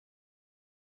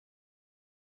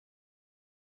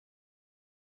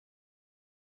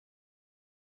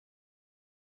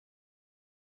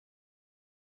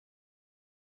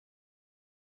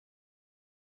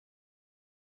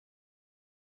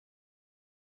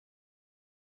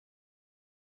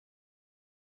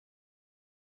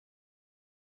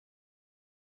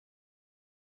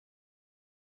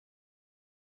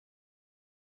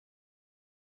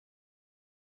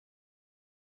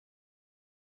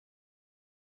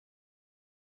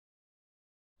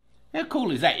How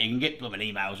cool is that? You can get blooming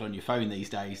emails on your phone these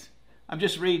days. I'm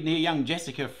just reading here, young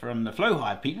Jessica from the Flow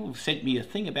Hive people sent me a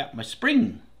thing about my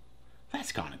spring.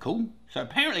 That's kind of cool. So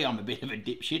apparently I'm a bit of a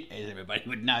dipshit, as everybody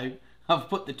would know. I've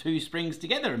put the two springs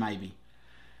together, maybe.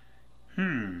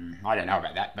 I don't know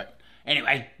about that, but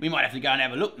anyway, we might have to go and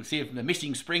have a look and see if the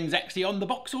missing spring's actually on the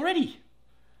box already.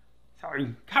 So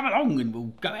come along and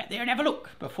we'll go out there and have a look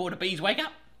before the bees wake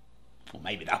up. Or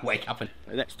maybe they'll wake up and...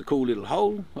 So that's the cool little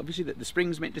hole, obviously, that the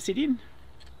spring's meant to sit in.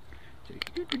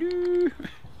 Oh,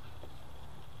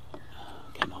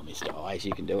 come on, Mr. Eyes,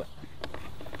 you can do it.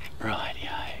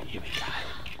 Rightio, here we go.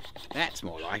 That's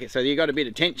more like it. So you've got a bit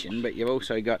of tension, but you've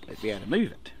also got to be able to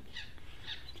move it.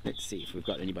 Let's see if we've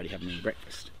got anybody having any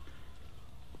breakfast.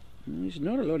 There's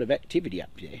not a lot of activity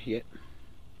up there yet.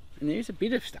 And there's a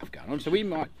bit of stuff going on, so we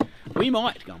might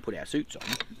go and put our suits on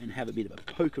and have a bit of a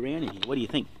poke around in here. What do you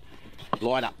think?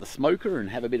 Light up the smoker and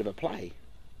have a bit of a play.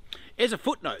 As a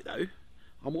footnote though,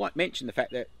 I might mention the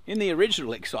fact that in the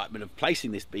original excitement of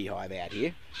placing this beehive out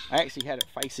here, I actually had it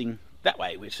facing that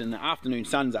way, which in the afternoon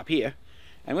sun's up here,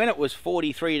 and when it was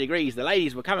 43 degrees, the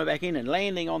ladies were coming back in and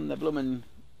landing on the bloomin'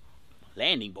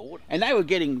 landing board, and they were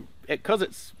getting, because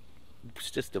it's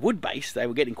just the wood base, they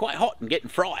were getting quite hot and getting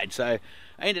fried, so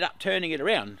I ended up turning it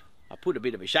around. I put a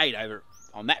bit of a shade over it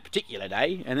on that particular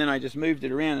day, and then I just moved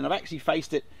it around, and I've actually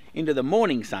faced it into the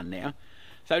morning sun now.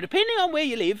 So depending on where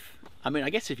you live, I mean, I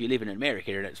guess if you live in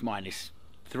America and it's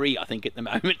 -3, I think at the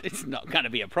moment, it's not going to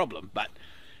be a problem. But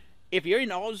if you're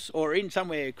in Oz or in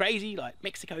somewhere crazy like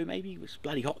Mexico, maybe it was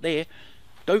bloody hot there,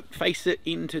 don't face it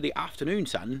into the afternoon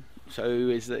sun, so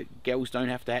as the girls don't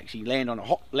have to actually land on a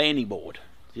hot landing board.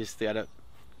 Just get it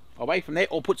away from there,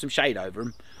 or put some shade over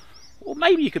them. Or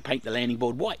maybe you could paint the landing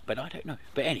board white, but I don't know.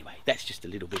 But anyway, that's just a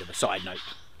little bit of a side note.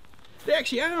 They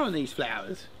actually are on these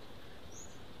flowers.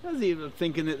 I was even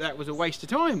thinking that that was a waste of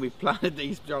time. We planted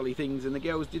these jolly things and the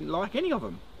girls didn't like any of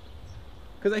them.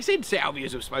 Because they said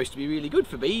salvias were supposed to be really good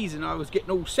for bees, and I was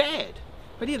getting all sad.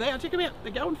 But here they are, check them out,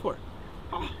 they're going for it.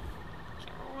 Oh,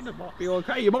 that might be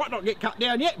okay. You might not get cut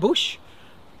down yet, bush.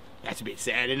 That's a bit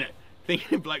sad, isn't it?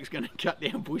 Thinking a bloke's going to cut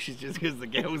down bushes just because the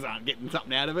girls aren't getting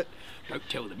something out of it. Don't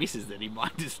tell the missus that he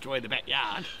might destroy the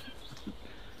backyard.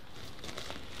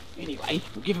 Anyway,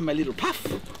 we'll give him a little puff.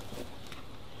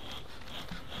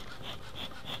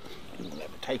 And we'll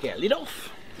have to take our lid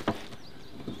off.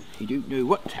 You don't know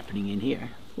what's happening in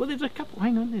here. Well, there's a couple,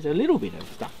 hang on, there's a little bit of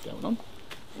stuff going on.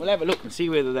 We'll have a look and see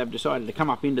whether they've decided to come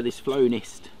up into this flow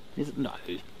nest. Is it? No,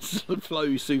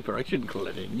 flow super. I shouldn't call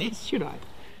it a nest, should I?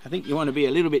 I think you want to be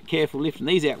a little bit careful lifting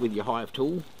these out with your hive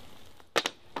tool. You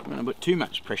don't want to put too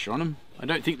much pressure on them. I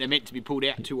don't think they're meant to be pulled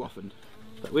out too often.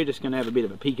 But we're just going to have a bit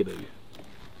of a peekaboo.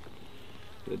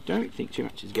 But I don't think too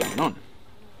much is going on.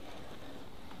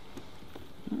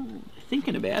 Oh,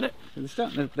 thinking about it.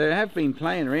 They have been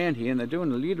playing around here and they're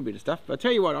doing a little bit of stuff. But I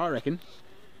tell you what I reckon.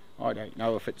 I don't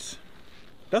know if it's...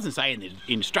 doesn't say in the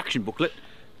instruction booklet.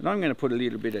 And I'm going to put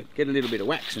get a little bit of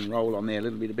wax and roll on there, a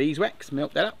little bit of beeswax,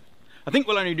 melt that up. I think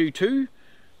we'll only do 2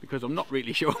 because I'm not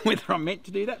really sure whether I'm meant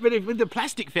to do that. But if, with the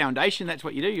plastic foundation, that's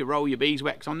what you do. You roll your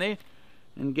beeswax on there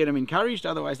and get them encouraged,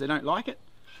 otherwise they don't like it.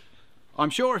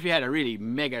 I'm sure if you had a really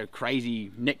mega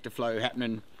crazy nectar flow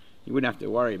happening, you wouldn't have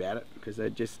to worry about it because they're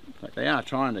just, like they are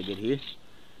trying to get here.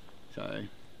 So,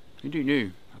 you do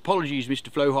know. Apologies,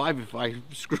 Mr. Flow Hive, if I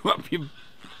screw up your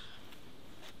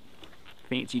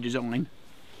fancy design.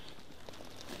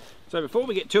 So before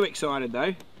we get too excited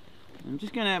though, I'm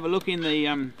just going to have a look in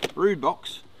the brood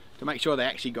box to make sure they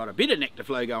actually got a bit of nectar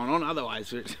flow going on,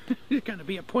 otherwise it's going to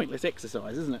be a pointless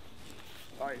exercise, isn't it?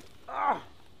 So,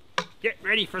 get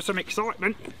ready for some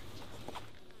excitement.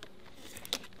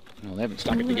 Well, they haven't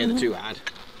stuck it together too hard.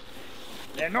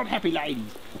 They're not happy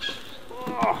ladies.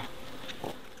 Oh,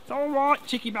 it's alright,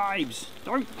 chickie babes,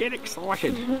 don't get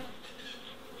excited.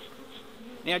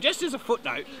 Now just as a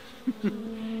footnote,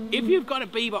 if you've got a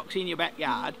bee box in your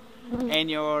backyard and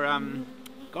you're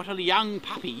got a young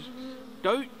puppy,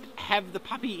 don't have the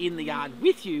puppy in the yard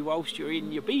with you whilst you're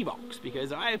in your bee box,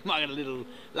 because I've got a little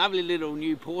lovely little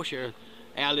new Porsche,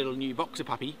 our little new boxer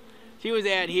puppy. She was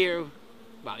out here,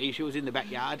 well, she was in the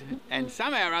backyard, and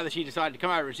somehow or other she decided to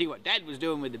come over and see what Dad was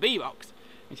doing with the bee box,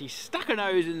 and she stuck her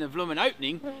nose in the blooming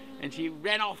opening and she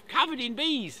ran off covered in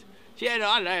bees. She had,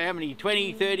 I don't know how many,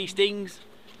 20, 30 stings.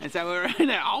 And so we're in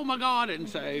there, oh my God, and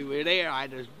so we're there. I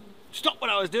had to stop what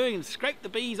I was doing and scrape the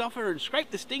bees off her and scrape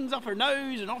the stings off her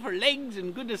nose and off her legs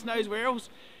and goodness knows where else.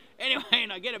 Anyway,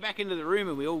 and I get her back into the room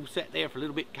and we all sat there for a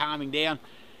little bit calming down.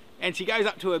 And she goes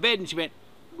up to her bed and she went,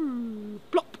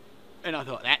 plop. And I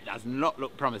thought, that does not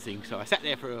look promising. So I sat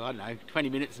there for, I don't know, 20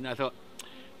 minutes and I thought,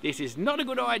 this is not a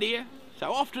good idea.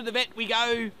 So off to the vet we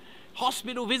go.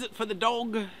 hospital visit for the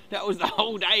dog. That was the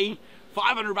whole day.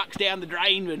 $500 down the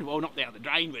drain, well, not down the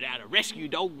drain, but out of rescue,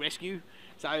 dog rescue.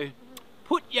 So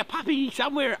put your puppy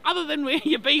somewhere other than where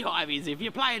your beehive is if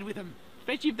you're playing with them,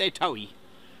 especially if they're toey.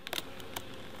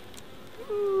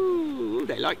 Ooh,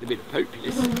 they like the bit of poop,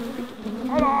 listen.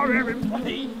 Hello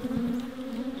everybody.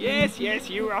 Yes, yes,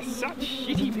 you are such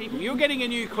shitty people. You're getting a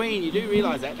new queen, you do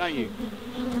realise that, don't you?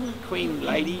 Queen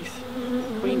ladies.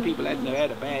 Queen people hadn't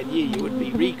had a bad year, you would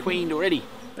be re-queened already.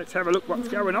 Let's have a look what's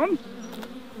going on.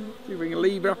 See if we can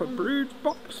lever up a brood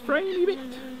box frame a bit.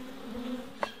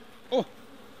 Oh!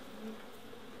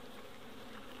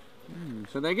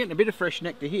 So they're getting a bit of fresh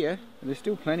nectar here, and there's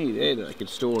still plenty there that they could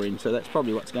store in, so that's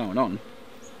probably what's going on.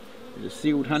 There's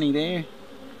sealed honey there,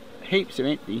 heaps of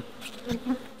empty.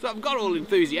 So I've got all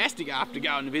enthusiastic after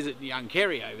going to visit the young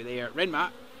Kerry over there at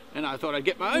Renmark, and I thought I'd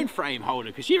get my own frame holder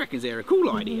because she reckons they're a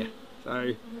cool idea.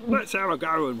 So let's have a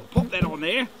go and we'll pop that on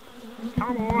there.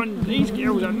 Come on, these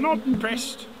girls are not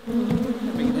impressed.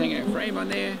 We can hang our frame on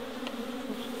there.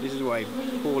 This is why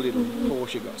poor little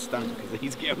Portia got stung, because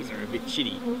these girls are a bit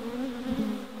shitty.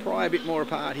 Pry a bit more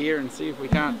apart here and see if we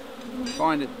can't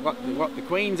find what the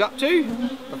queen's up to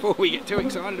before we get too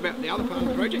excited about the other part of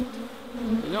the project.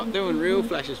 They're not doing real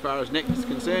flash as far as nectar's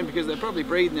concerned because they're probably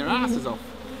breathing their asses off.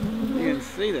 You can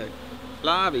see the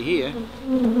larvae here.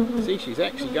 See, she's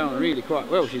actually going really quite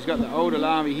well. She's got the older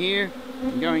larvae here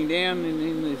and going down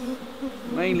in this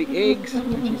mainly eggs,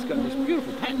 and she's got this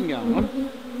beautiful pattern going on.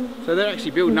 So they're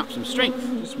actually building up some strength.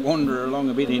 Just wander along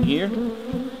a bit in here.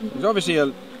 There's obviously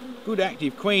a good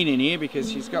active queen in here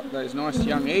because she's got those nice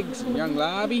young eggs and young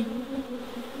larvae.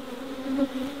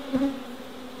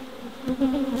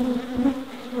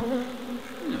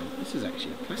 No, this is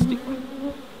actually a plastic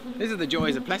one. These are the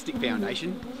joys of plastic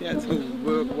foundation. See how it's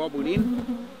all wobbled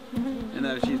in? And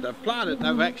they've planted,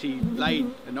 they've actually laid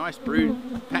a nice brood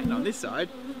pattern on this side,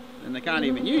 and they can't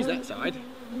even use that side.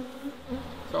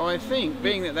 So I think,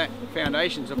 being that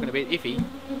foundation's looking a bit iffy,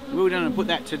 we're going to put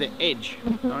that to the edge.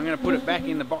 So I'm going to put it back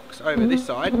in the box over this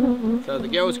side, so the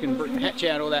girls can hatch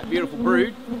out all that beautiful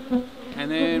brood, and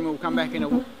then we'll come back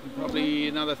in probably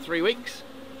another 3 weeks,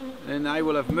 and they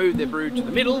will have moved their brood to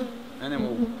the middle, and then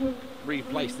we'll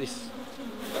replace this.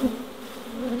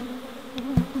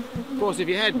 Of course, if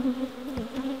you had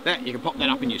that, you can pop that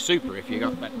up in your super if you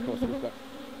got that. Of course,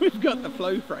 we've got the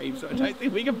flow frame, so I don't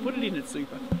think we can put it in a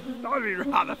super. That would be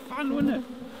rather fun, wouldn't it?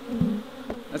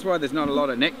 That's why there's not a lot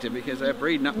of nectar, because they're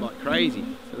breeding up like crazy.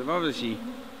 So they've obviously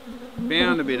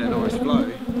found a bit of nice flow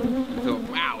and thought,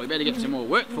 wow, we better get some more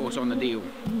workforce on the deal.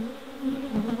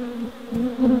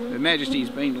 Her Majesty's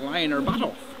been laying her butt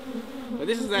off. So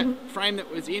this is that frame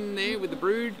that was in there with the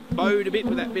brood, bowed a bit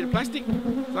with that bit of plastic.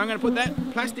 So I'm going to put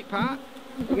that plastic part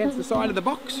against the side of the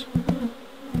box.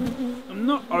 I'm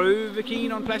not over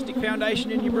keen on plastic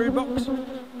foundation in your brood box,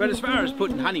 but as far as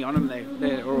putting honey on them,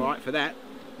 they're alright for that.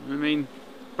 I mean,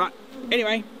 but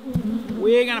anyway,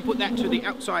 we're going to put that to the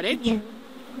outside edge.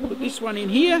 Put this one in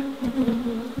here.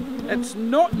 It's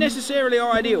not necessarily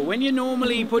ideal. When you're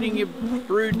normally putting your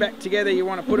brood back together, you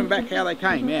want to put them back how they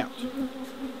came out.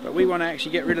 But we want to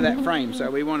actually get rid of that frame, so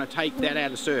we want to take that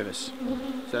out of service.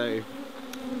 So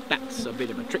that's a bit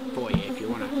of a trick for you if you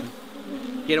want to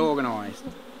get organised.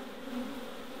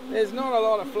 There's not a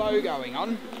lot of flow going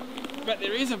on, but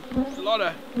there is a lot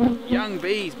of young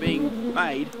bees being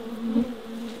made.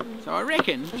 So I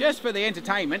reckon, just for the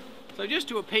entertainment, so just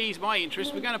to appease my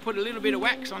interest, we're going to put a little bit of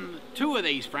wax on 2 of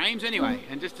these frames anyway,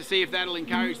 and just to see if that'll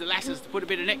encourage the lasses to put a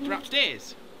bit of nectar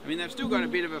upstairs. I mean, they've still got a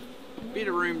bit of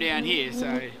room down here,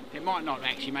 so it might not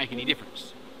actually make any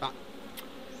difference. But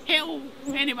hell,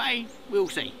 anyway, we'll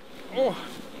see. Oh,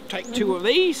 take 2 of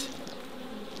these.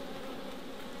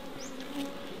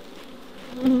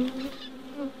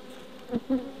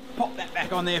 Pop that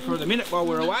back on there for the minute while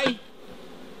we're away.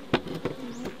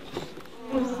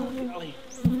 Oh, golly.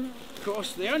 Of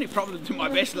course, the only problem to my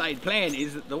best laid plan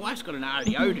is that the wife's got an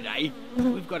RDO today.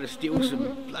 We've got to steal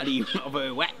some bloody of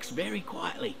her wax very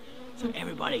quietly. So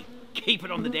everybody, keep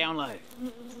it on the down low.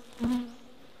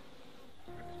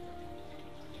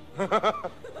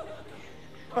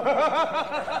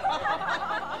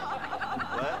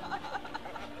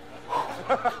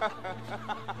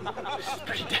 This is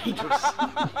pretty dangerous.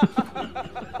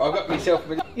 I've got myself.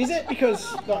 Is that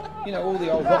because, like, you know, all the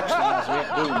old rock stars are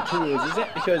out doing tours? Is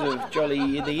that because of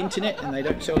jolly the internet and they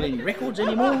don't sell any records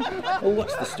anymore? Or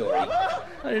what's the story? I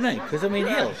don't know. Because I mean,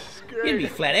 hell, you'd be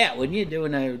flat out, wouldn't you,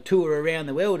 doing a tour around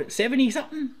the world at 70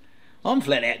 something? I'm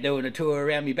flat out doing a tour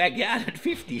around my backyard at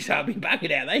 50, so I'll be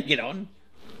bugging how they get on.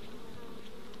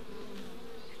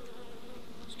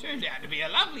 Turned out to be a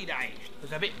lovely day. It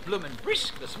was a bit bloomin'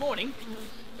 brisk this morning.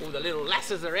 All the little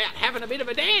lasses are out having a bit of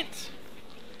a dance.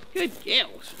 Good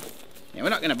girls. Now we're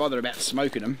not going to bother about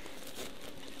smoking them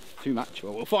too much.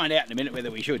 Well, we'll find out in a minute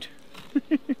whether we should.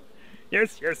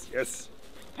 Yes, yes, yes.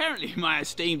 Apparently my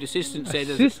esteemed assistant said...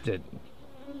 Assistant?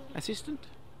 Assistant?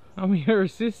 I'm your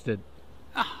assistant.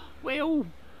 Ah, well,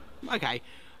 okay.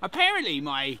 Apparently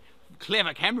my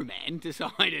clever cameraman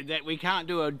decided that we can't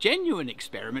do a genuine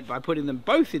experiment by putting them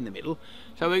both in the middle,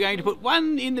 so we're going to put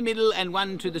one in the middle and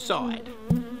one to the side.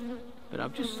 But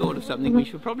I've just thought of something. We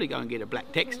should probably go and get a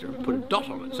black texter and put a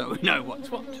dot on it so we know what's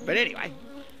what. But anyway,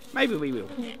 maybe we will.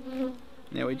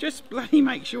 Now we just bloody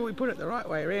make sure we put it the right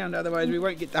way around, otherwise we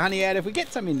won't get the honey out if we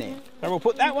get some in there. So we'll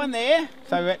put that one there,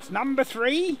 so that's number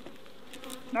 3.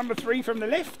 Number 3 from the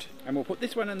left, and we'll put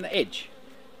this one on the edge.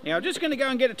 Now I'm just going to go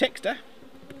and get a texter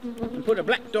and put a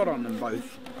black dot on them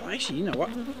both. Oh, actually, you know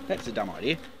what? That's a dumb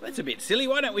idea. That's a bit silly.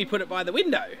 Why don't we put it by the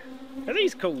window? Now,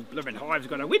 these cool blooming hives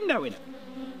got a window in it.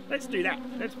 Let's do that.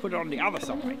 Let's put it on the other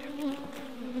side.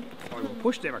 I will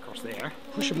push them across there.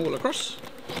 Push them all across.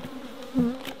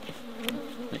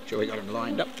 Make sure we got them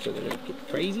lined up so they don't get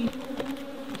crazy.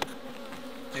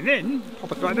 And then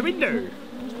pop it by the window.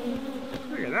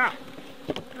 Look at that.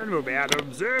 And we'll be able to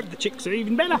observe the chicks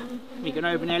even better. We can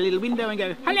open our little window and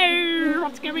go, hello,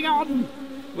 what's going on?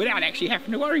 Without actually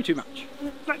having to worry too much.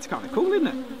 That's kind of cool, isn't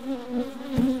it?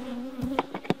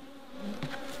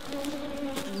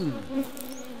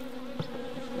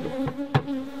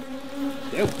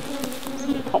 So,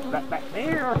 pop that back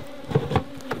there.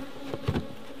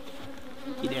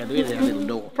 Get out of the way of that little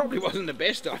door. Probably wasn't the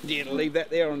best idea to leave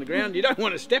that there on the ground. You don't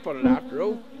want to step on it after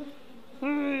all.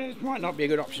 It might not be a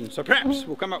good option, so perhaps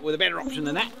we'll come up with a better option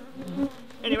than that.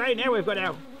 Anyway, now we've got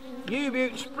our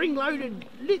U-boot spring-loaded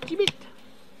litty bit.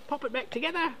 Pop it back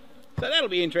together. So that'll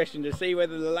be interesting to see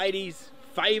whether the ladies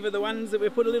favour the ones that we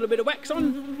put a little bit of wax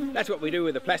on. That's what we do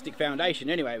with the plastic foundation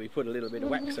anyway. We put a little bit of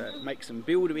wax so it makes them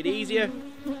build a bit easier.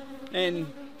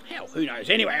 And hell, who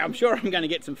knows? Anyway, I'm sure I'm going to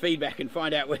get some feedback and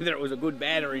find out whether it was a good,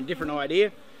 bad or indifferent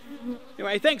idea.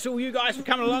 Anyway, thanks all you guys for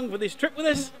coming along for this trip with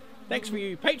us. Thanks for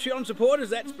you Patreon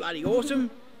supporters, that's bloody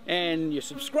awesome. And your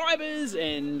subscribers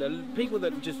and the people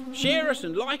that just share us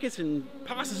and like us and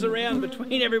pass us around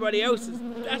between everybody else.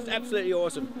 That's absolutely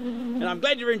awesome. And I'm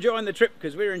glad you're enjoying the trip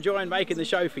because we're enjoying making the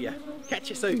show for you. Catch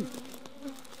you soon.